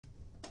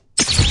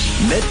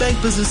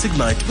Nedbank Business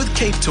Ignite with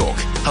Cape Talk,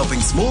 helping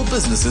small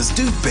businesses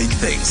do big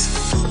things.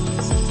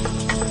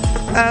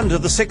 And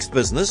the sixth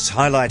business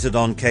highlighted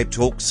on Cape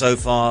Talk so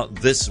far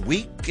this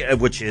week,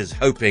 which is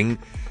hoping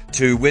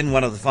to win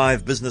one of the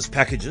 5 business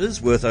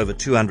packages worth over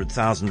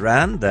 200,000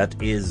 Rand that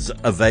is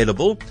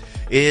available,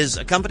 is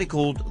a company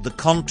called the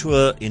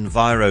Contour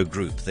Enviro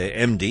Group. Their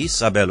MD,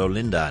 Sabelo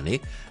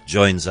Lindani,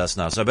 joins us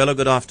now. Sabelo,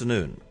 good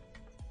afternoon.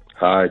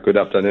 Hi, good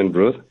afternoon,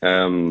 Bruce.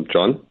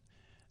 John?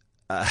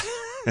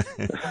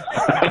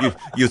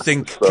 You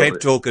think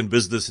Cape Talk and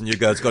business and you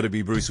go, it's got to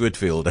be Bruce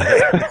Whitfield.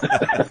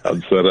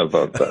 I'm sorry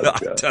about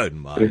that. I don't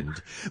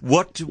mind.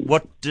 What do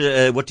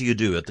you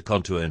do at the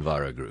Contour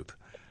Enviro Group?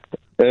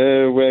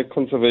 We're a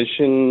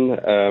conservation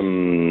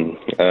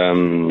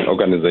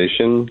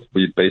organization.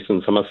 We're based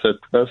in Somerset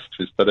West.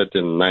 We started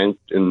in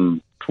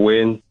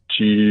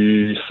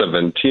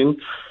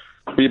 2017.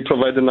 We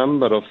provide a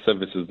number of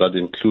services that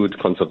include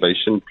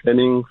conservation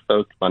planning,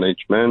 field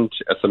management,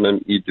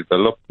 SMME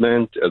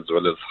development, as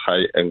well as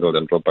high-angle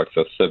and rope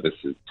access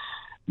services.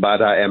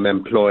 But I am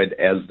employed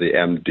as the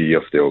MD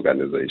of the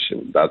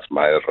organization. That's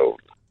my role.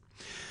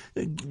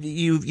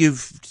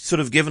 You've sort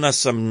of given us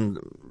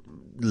some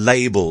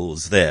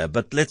labels there,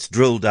 but let's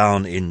drill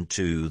down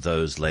into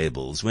those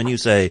labels. When you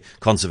say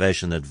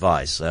conservation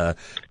advice,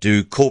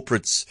 do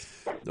corporates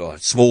or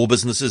small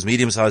businesses,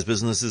 medium-sized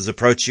businesses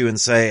approach you and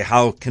say,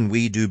 how can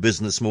we do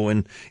business more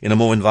in a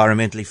more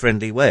environmentally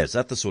friendly way? Is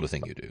that the sort of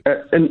thing you do?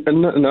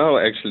 No,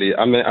 actually,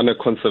 I'm a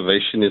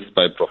conservationist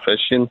by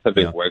profession,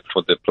 having worked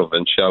for the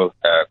provincial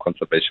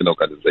conservation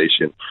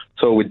organization.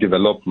 So we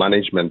develop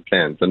management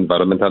plans,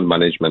 environmental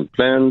management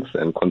plans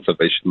and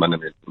conservation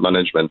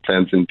management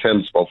plans in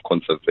terms of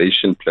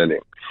conservation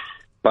planning.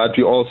 But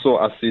we also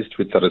assist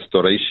with the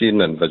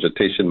restoration and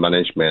vegetation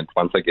management.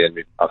 Once again,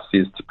 we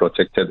assist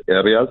protected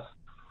areas.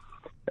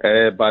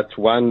 But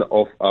one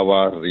of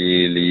our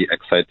really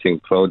exciting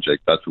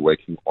projects that we're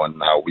working on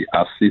now, we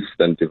assist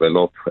and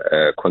develop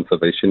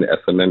conservation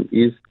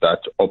SMMEs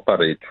that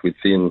operate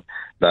within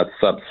that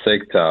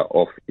subsector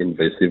of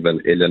invasive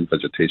and alien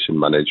vegetation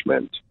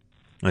management.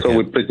 Okay. So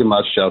we pretty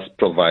much just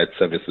provide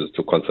services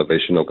to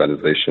conservation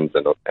organizations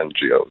and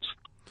NGOs.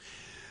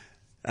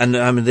 And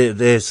I mean,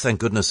 there's, thank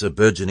goodness, a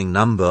burgeoning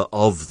number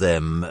of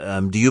them.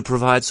 Do you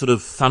provide sort of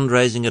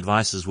fundraising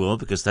advice as well?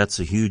 Because that's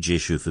a huge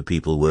issue for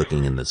people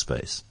working in this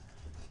space.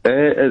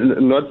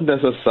 Not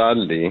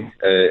necessarily.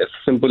 A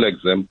simple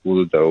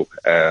example, though,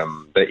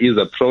 there is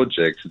a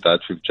project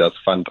that we've just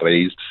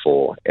fundraised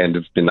for, and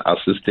it's been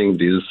assisting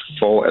these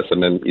 4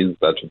 SMMEs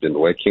that we've been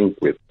working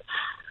with.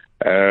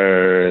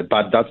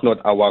 But that's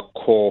not our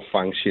core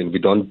function. We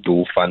don't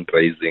do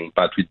fundraising,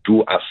 but we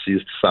do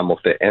assist some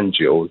of the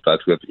NGOs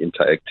that we have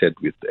interacted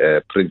with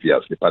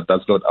previously, but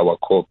that's not our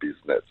core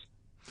business.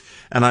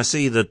 And I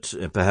see that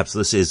perhaps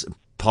this is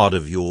part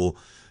of your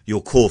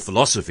core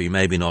philosophy,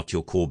 maybe not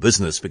your core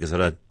business, because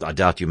I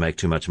doubt you make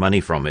too much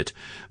money from it,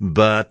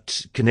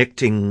 but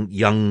connecting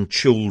young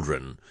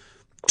children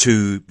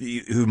to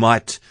who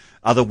might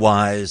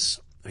otherwise,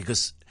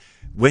 because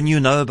when you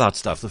know about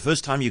stuff, the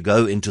first time you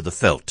go into the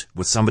veld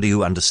with somebody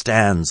who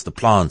understands the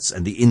plants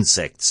and the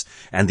insects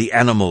and the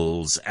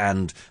animals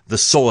and the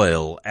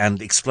soil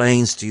and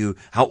explains to you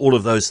how all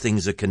of those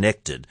things are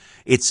connected,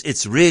 it's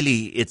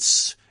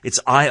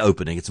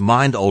eye-opening, it's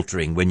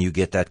mind-altering when you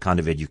get that kind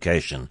of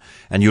education.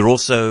 And you're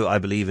also, I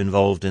believe,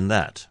 involved in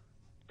that.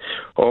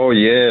 Oh,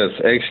 yes.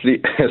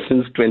 Actually,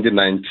 since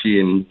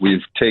 2019,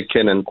 we've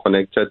taken and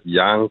connected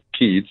young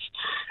kids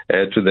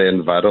to the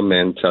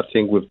environment. I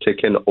think we've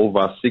taken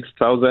over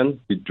 6,000.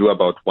 We do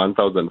about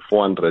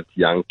 1,400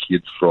 young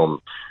kids from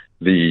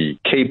the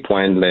Cape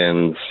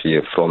Winelands,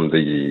 here from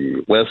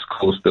the West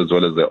Coast, as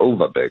well as the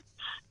Overberg.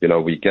 You know,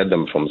 we get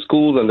them from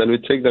schools and then we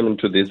take them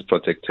into these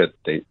protected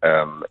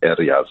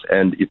areas.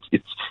 And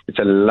it's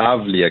a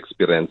lovely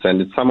experience.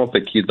 And some of the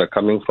kids are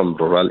coming from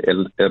rural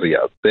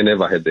areas. They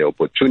never had the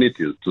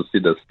opportunities to see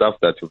the stuff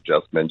that you've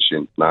just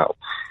mentioned now.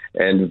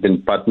 And we've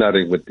been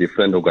partnering with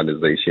different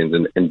organizations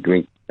and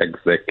doing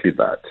exactly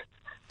that.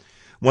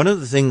 One of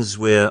the things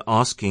we're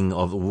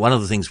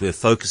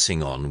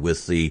focusing on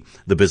with the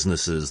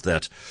businesses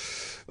that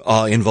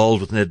are involved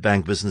with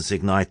Nedbank Business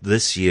Ignite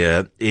this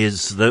year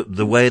is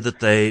the way that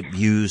they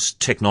use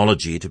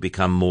technology to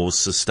become more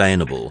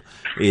sustainable.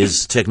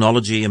 Is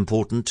technology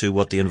important to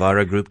what the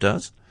Enviro Group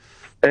does?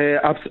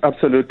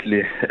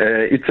 Absolutely.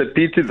 It's a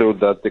pity, though,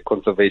 that the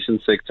conservation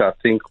sector, I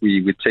think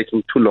we're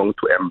taking too long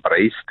to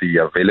embrace the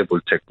available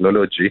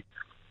technology.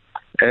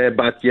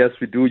 But yes,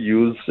 we do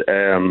use,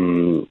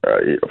 for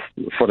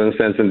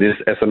instance, in this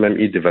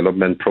SMME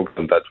development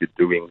program that we're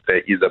doing,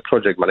 there is a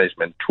project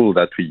management tool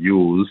that we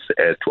use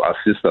to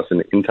assist us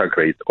and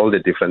integrate all the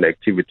different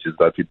activities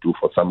that we do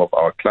for some of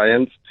our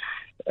clients.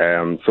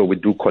 So we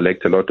do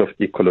collect a lot of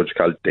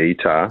ecological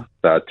data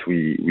that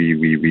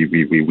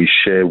we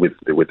share with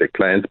the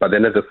clients. But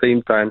then at the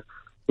same time,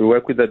 we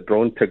work with a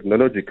drone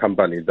technology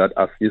company that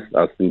assists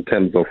us in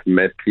terms of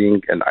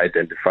mapping and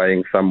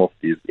identifying some of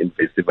these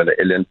invasive and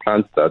alien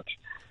plants that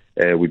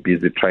we're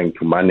busy trying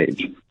to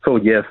manage. So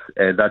yes,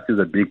 that is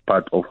a big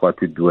part of what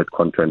we do at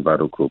Contour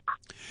Enviro Group.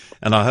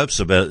 And I hope,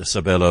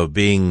 Sabelo,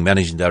 being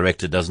managing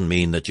director doesn't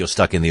mean that you're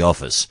stuck in the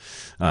office.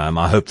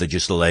 I hope that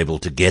you're still able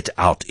to get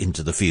out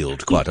into the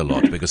field quite a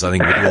lot, because I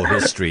think with your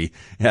history,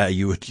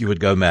 you would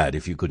go mad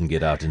if you couldn't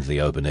get out into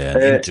the open air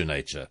and into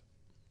nature.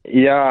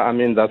 Yeah, I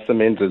mean, that's the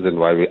main reason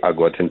why I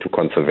got into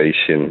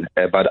conservation.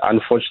 But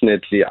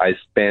unfortunately, I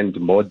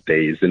spend more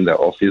days in the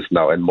office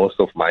now, and most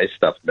of my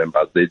staff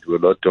members, they do a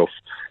lot of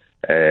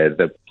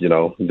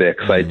the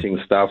exciting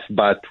stuff.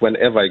 But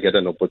whenever I get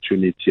an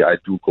opportunity, I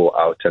do go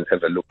out and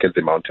have a look at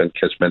the mountain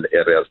catchment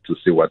areas to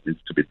see what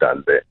needs to be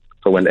done there.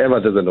 So whenever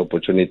there's an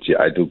opportunity,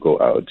 I do go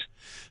out.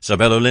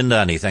 Sabelo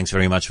Lindani, thanks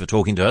very much for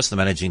talking to us, the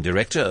Managing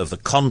Director of the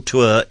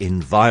Contour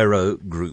Enviro Group.